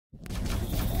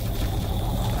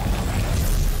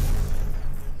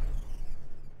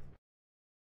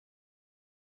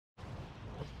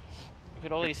Look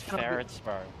at all these ferrets,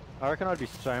 bro. I reckon I'd be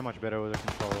so much better with a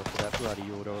controller for that bloody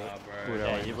auto.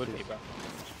 Yeah, you would be, bro.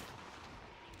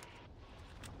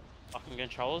 Fucking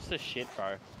controllers the shit, bro.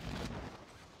 Yeah,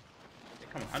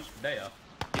 come on, there you are.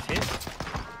 He's hit.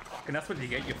 And that's what you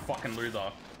get, you fucking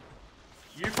loser.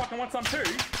 You fucking want some too?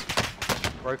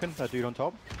 Broken, that dude on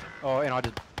top. Oh, and I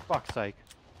just, fuck's sake.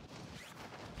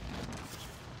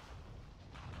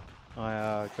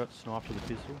 I got sniped with a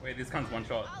pistol. Wait, this gun's one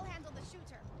shot. I'll handle the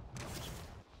shooter.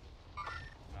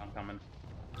 I'm coming.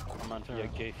 Come on for your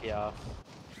goofy ass.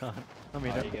 I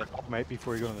mean, Oh, you get- mate,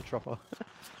 before he got on the chopper.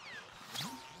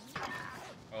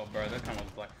 Oh, bro, that gun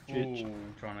was like full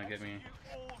trying to get me.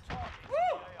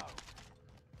 Woo!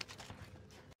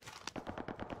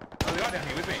 Oh, the guy down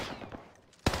here with me.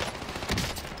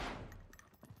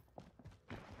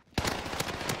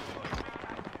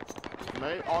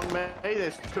 Mate, on me,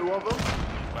 there's two of them.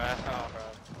 Where? Oh,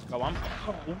 bro. Go on.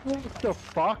 What the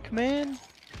fuck, man? If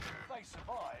they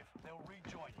survive, they'll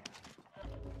rejoin you.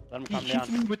 Let him He come hit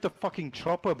down. me with the fucking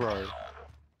chopper, bro.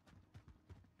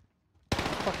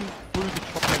 Fucking threw the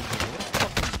chopper in here. What a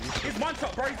fucking useless. He's one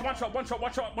shot, bro. He's one shot, one shot,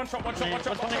 one shot, one shot, one shot, one shot,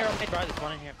 There's one one here, shot. bro. There's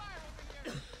one in here.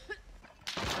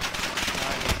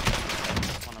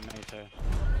 One on me too.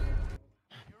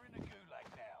 You're in a gulag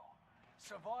now.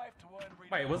 Survive to earn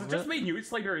Wait, was it just me and you,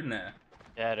 Slater, in there?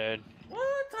 Yeah, dude. What?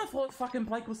 I thought fucking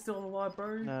Blake was still alive,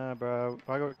 bro. Nah, bro.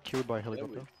 I got killed by a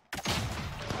helicopter. I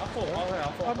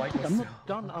thought Blake was I'm still... not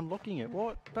done unlocking it.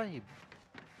 What, babe?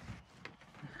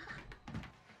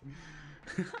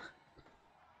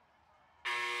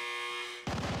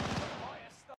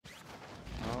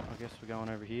 Oh, I guess we're going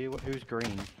over here. Who's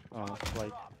green? Oh,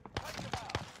 Blake.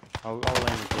 I'll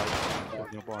land with Blake.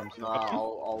 He's not by himself.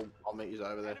 Nah, I'll meet you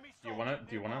over there. Do you wanna?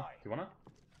 Do you wanna? Do you wanna?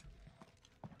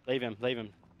 Leave him. Leave him.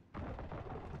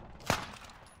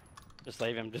 Just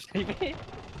leave him. Just leave him.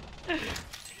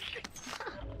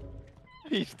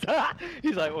 He's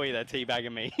like, oh, they're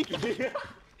teabagging me. Can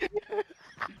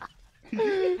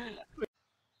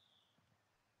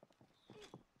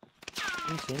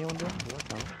you see anyone doing?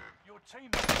 What? No. Your team.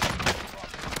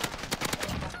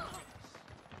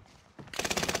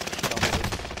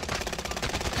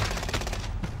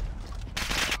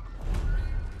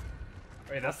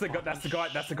 Wait, that's the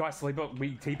guy, Sleeper.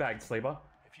 We teabagged Sleeper.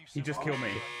 He just killed me.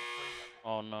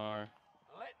 Oh no.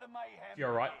 Let the mayhem You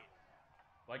alright? begin.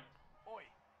 Like, Oi,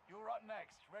 you're up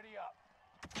next. Ready up.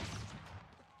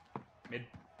 mid.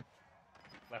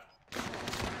 Left. Your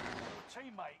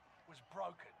teammate was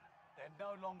broken. They're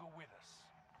no longer with us.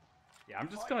 Yeah, I'm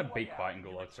just Fight gonna your way beat out, fight and go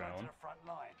you left return to round. the front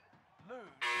line.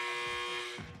 Lose.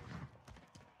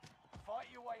 Fight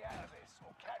your way out of this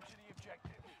or capture the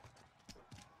objective.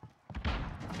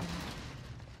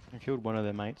 I killed one of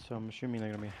their mates, so I'm assuming they're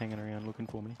gonna be hanging around looking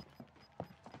for me.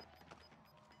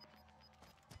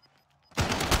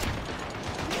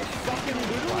 Fucking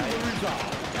little loser!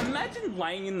 Imagine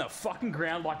laying in the fucking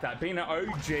ground like that, being an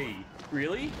OG.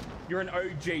 Really? You're an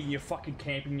OG and you're fucking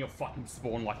camping your fucking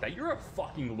spawn like that. You're a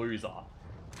fucking loser.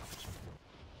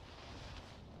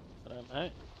 I don't know.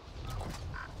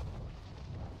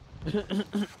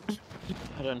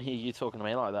 I don't hear you talking to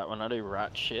me like that when I do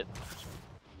rat shit.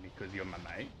 Because you're my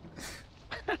mate.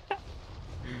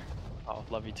 Oh,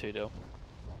 love you too, Dill.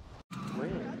 Where?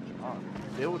 Oh,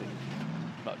 building.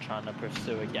 I'm not trying to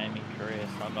pursue a gaming career,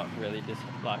 so I'm not really just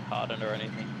like hardened or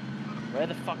anything. Where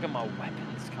the fuck are my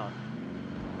weapons, cunt?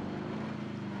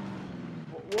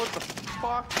 What the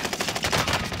fuck?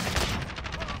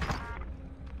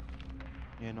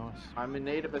 Yeah, nice. I'm in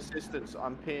need of assistance.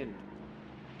 I'm pinned.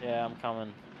 Yeah, I'm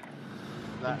coming.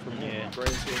 That from here. green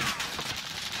team.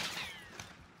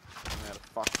 I'm out of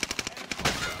fuck.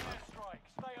 Strike.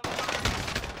 Stay alive.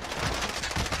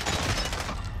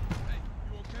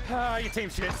 Ah, your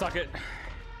team's shit, suck it.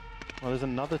 Well, there's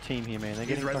another team here, man. They're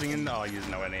He's getting rezzing fucking... in. Oh, he's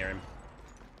nowhere near him.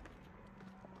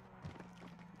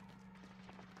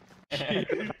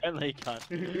 Only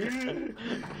cunt.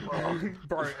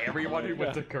 Bro, everyone who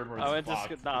went to Kurma I went is to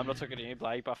fucked. no, I'm not talking to you,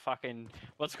 Blake, but fucking,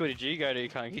 what school did you go to,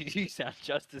 cunt? You sound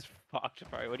just as fucked,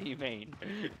 bro. What do you mean?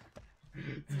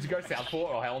 Did you go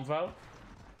Southport or Helensvale?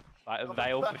 Like,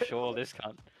 Vale for sure, this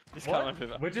cunt. This What? cunt went for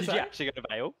What'd you Did say? you actually go to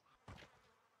Vale?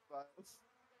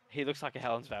 He looks like a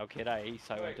Helensvale kid, eh? He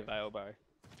so went to Vale, bro.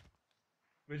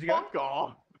 Where'd you go? Fuck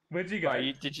off. Where'd you go? Bro,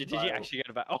 did you actually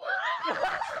go to Vale?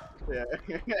 Yeah.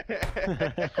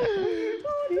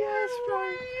 Yes,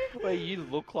 bro. Wait, you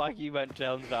look like you went to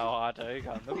Helensvale hard too,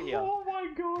 cunt. Look at you. Oh my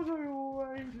god, I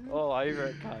always. All over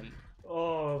it, cunt.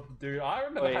 Oh, dude, I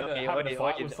remember having a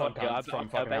fight with some cunts from I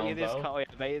fucking bet you this Allenvale.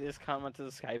 I bet you this cunt went to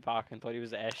the skate park and thought he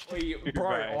was Ash. Wait,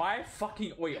 bro, I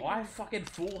fucking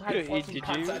full had Dude, fun some did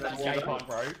cunts you? at that skate park,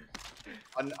 bro.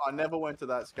 I never went to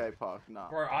that skate park. Nah.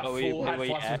 Bro, I Oh, full had were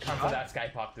you fun some Ash, cunts huh? at that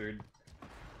skate park, dude.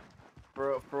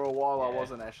 For a while, I Yeah.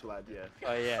 was an Ash lad. Yeah.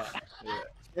 Oh yeah.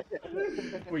 Yeah.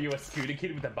 Were you a scooter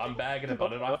kid with a bum bag and a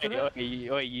butter knife in it?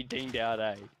 You dinged out,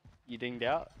 eh? You dinged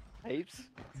out? Heaps?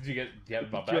 Did you have a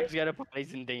bum Did you bag? go to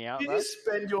parties and ding out, Did bro? you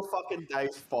spend your fucking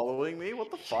days following me?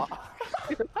 What the fuck?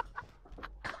 No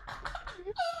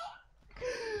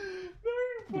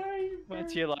way, bro. Went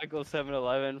to your local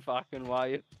 7-Eleven fucking while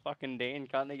you fucking ding,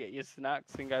 can't they get your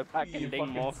snacks and go back You and ding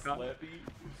fucking more, cunt? Slurpee.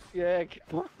 Yeah,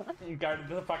 come on. And go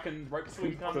to the fucking rope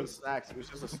swing It wasn't cunt. snacks. It was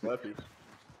just a Slurpee.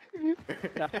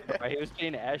 Nah, bro, he was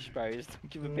being Ash, bro. He was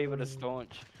giving people to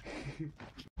staunch.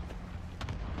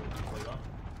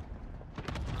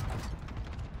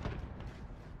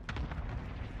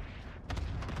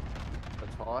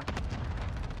 That's high.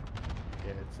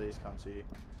 Yeah, it's these cunts here.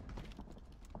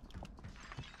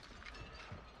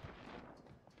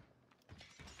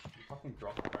 You fucking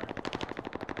drop it, bro.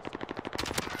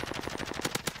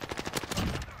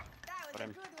 That was Got a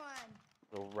him. good one.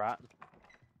 Little rat.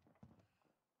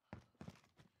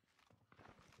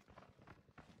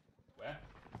 Where?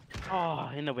 Oh,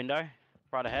 in the window.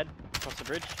 Right ahead. Across the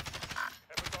bridge.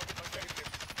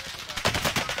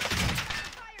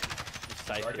 He's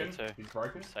safe here Broken? too. He's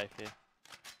broken? He's safe here.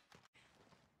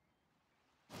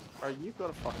 Bro, you've got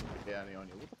a fucking bounty on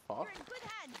you. What the You're fuck? in good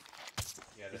hands.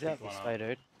 Yeah, He's there's out one this up. way,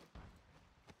 dude.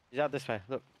 He's out this way.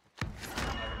 Look. I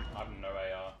have no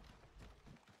AR.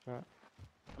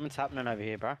 Something's happening over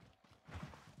here, bro.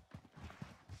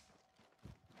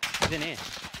 He's in here.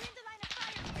 Clear the line of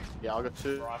fire here. Yeah, I got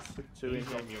two. Bryce, Two can you in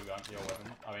drop me your gun, your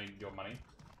weapon? I mean, your money.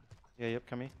 Yeah, yep,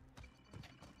 come here.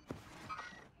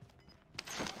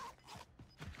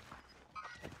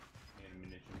 Need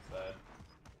munitions there.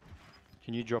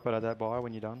 Can you drop it at that bar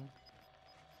when you're done?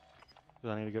 Because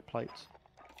I need to get plates.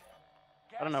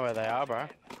 I don't know where they are, bro. Recon on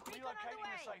Relocating the way.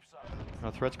 the safe zone.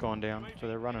 My threat's gone down, so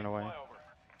they're running away.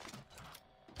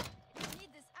 Need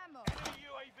this ammo.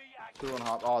 UAV active.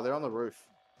 2.5. Oh, they're on the roof.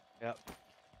 Yep.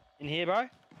 In here, bro.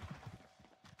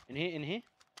 In here, in here.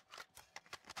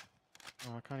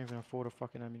 Oh, I can't even afford a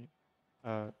fucking ammunition.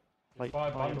 Plate. Buy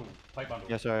a oh, yeah. bundle. Plate bundle.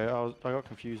 Yeah, sorry, I got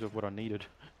confused with what I needed.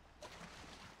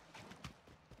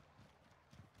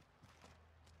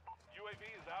 UAV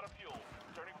is out of fuel.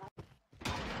 Turning for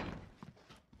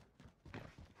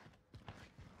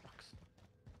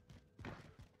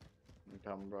I'm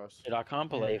coming, bros. Dude, I can't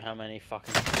believe how many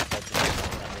fucking fucking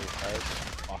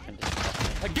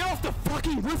disgusting. Get off the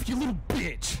fucking roof, you little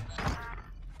bitch!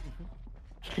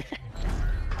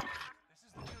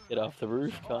 Get off the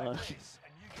roof, can't. and you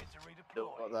get to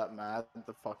redeploy. Got that mad.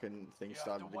 The fucking thing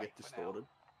started to get distorted.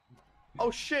 Oh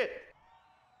shit!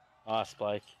 Nice,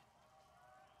 Blake.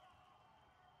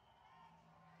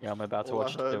 Yeah, I'm about to All I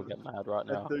watch it still heard- get mad right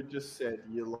That now. dude just said,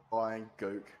 "You lying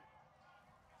gook."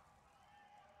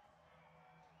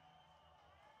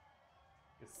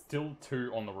 There's still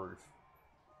two on the roof.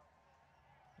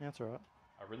 Yeah, that's alright.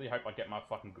 I really hope I get my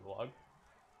fucking gulag.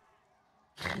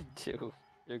 Chill.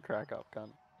 You crack up,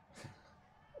 cunt.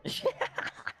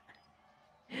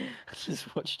 I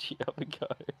just watched you have a go.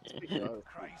 Go.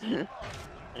 Crazy.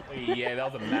 Yeah,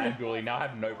 that was a mad ghoulie. Now I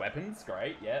have no weapons.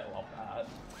 Great. Yeah, love that.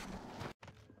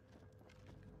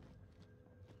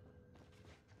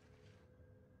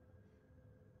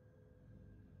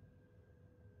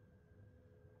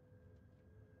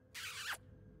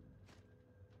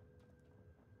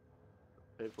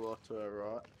 People off to our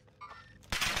right.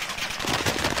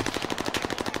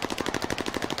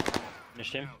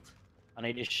 Finished him. I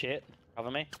need his shit.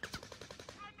 Cover me.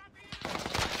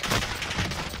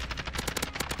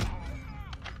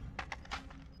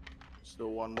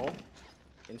 Still one more.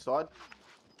 Inside.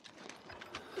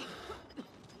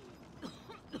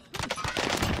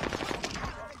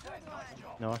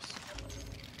 Nice.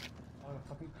 Oh,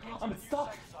 fucking... I'm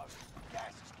stuck!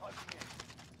 Gas is closing in.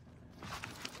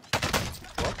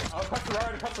 Oh, across the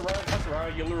road, across the road, across the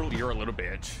road. You're a little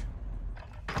bitch.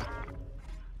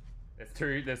 There's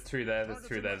two there, there's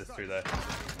two there, there's two there.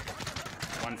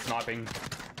 One sniping.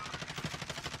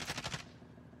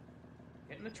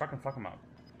 Get in the truck and fuck him up.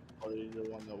 Probably the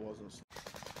one that wasn't.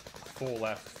 Four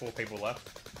left, four people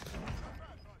left.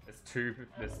 There's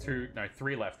two, no,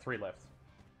 three left. 3v3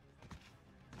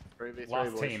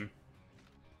 Last boys. team.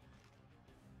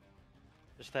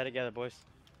 Just stay together, boys.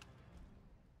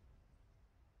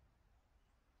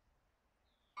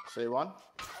 C1.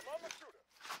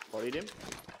 Bodied him.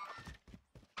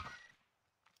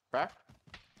 Crack.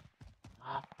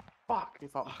 Fuck!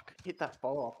 If I hit that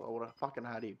follow up, I would have fucking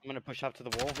had him. I'm gonna push up to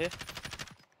the wall here.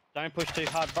 Don't push too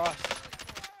hard, Bryce.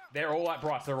 They're all at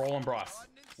Bryce. They're all on Bryce.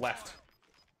 Left.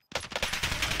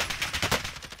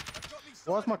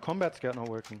 Why is my combat scout not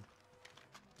working?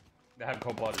 They have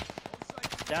cold blooded.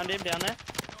 Downed him down there.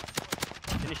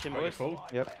 Finish him, boys. Full.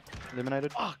 Yep.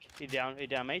 Eliminated. Fuck! He down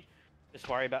me. Just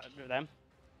worry about them.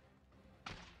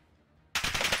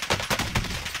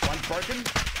 One's broken.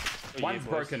 One's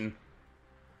broken.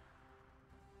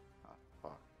 Oh,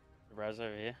 fuck. Raz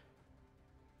over here.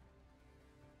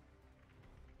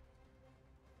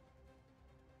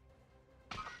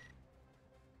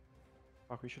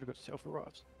 Fuck, we should have got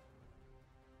self-arrives.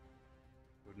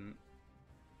 Wouldn't.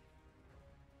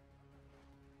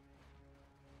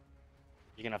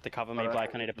 You're gonna have to cover me, Alright, Blake.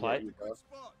 I need a plate. yeah, you go.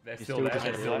 They're He's still still there. just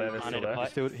They're at still the there. left. They're I need still a there.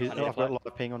 plate. Still, he's, I need a I've got a plate. lot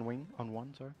of ping on wing on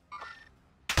one, sorry.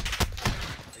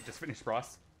 They just finished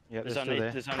Bryce. Yeah, There's they're still there.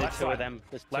 only Left two side. of them.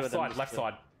 There's two Left of them. side. Left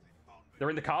side. They're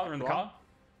in the car. They're in the car.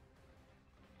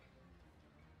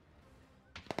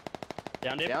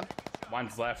 Down him. Down.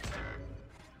 One's left.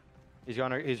 He's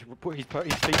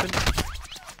peeping.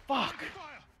 Fuck!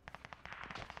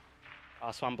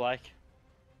 Last one, Blake.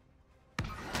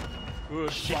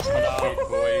 Good Shit, shit,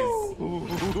 boys.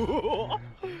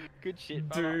 Good shit,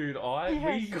 brother. Dude,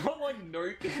 we got like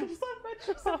no kills that match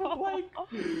except for Blake.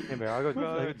 Yeah, man, I got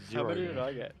How zero. many did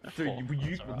I get? Dude, Four. you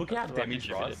That's alright. look how That's damage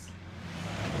alright, Bryce.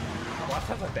 Bryce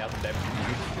has 1,000 damage.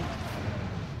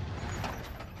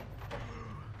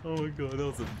 Oh my god,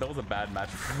 that was a bad match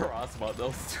for us, but that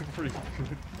was still pretty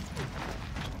good.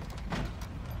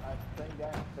 Same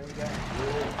game.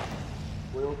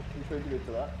 Will contributed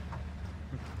to that.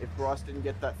 If Bryce didn't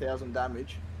get that 1,000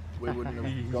 damage, we wouldn't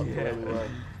have got to where we were.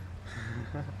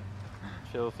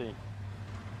 Filthy.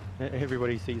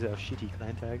 Everybody sees our shitty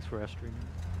clan tags for our streaming.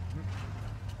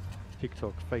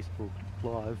 TikTok, Facebook,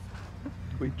 Live,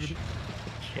 Twitch.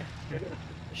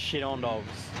 Shit on dogs.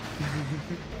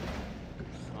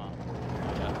 Oh,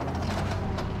 okay.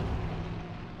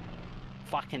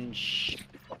 Fucking shit.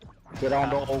 Get on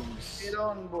dogs. Get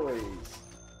on, boys.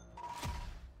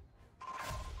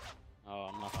 Oh,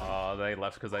 nothing. Oh, they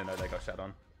left because they know they got shot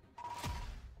on.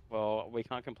 Well, we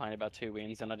can't complain about 2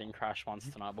 wins, and I didn't crash once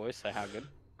tonight, boys, so how good?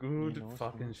 Good Yeah, nice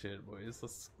fucking one. shit, boys.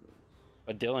 Let's...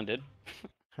 But Dylan did.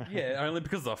 Yeah, only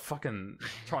because I'm fucking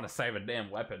trying to save a damn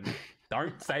weapon.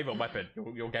 Don't save a weapon.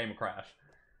 Your game will crash.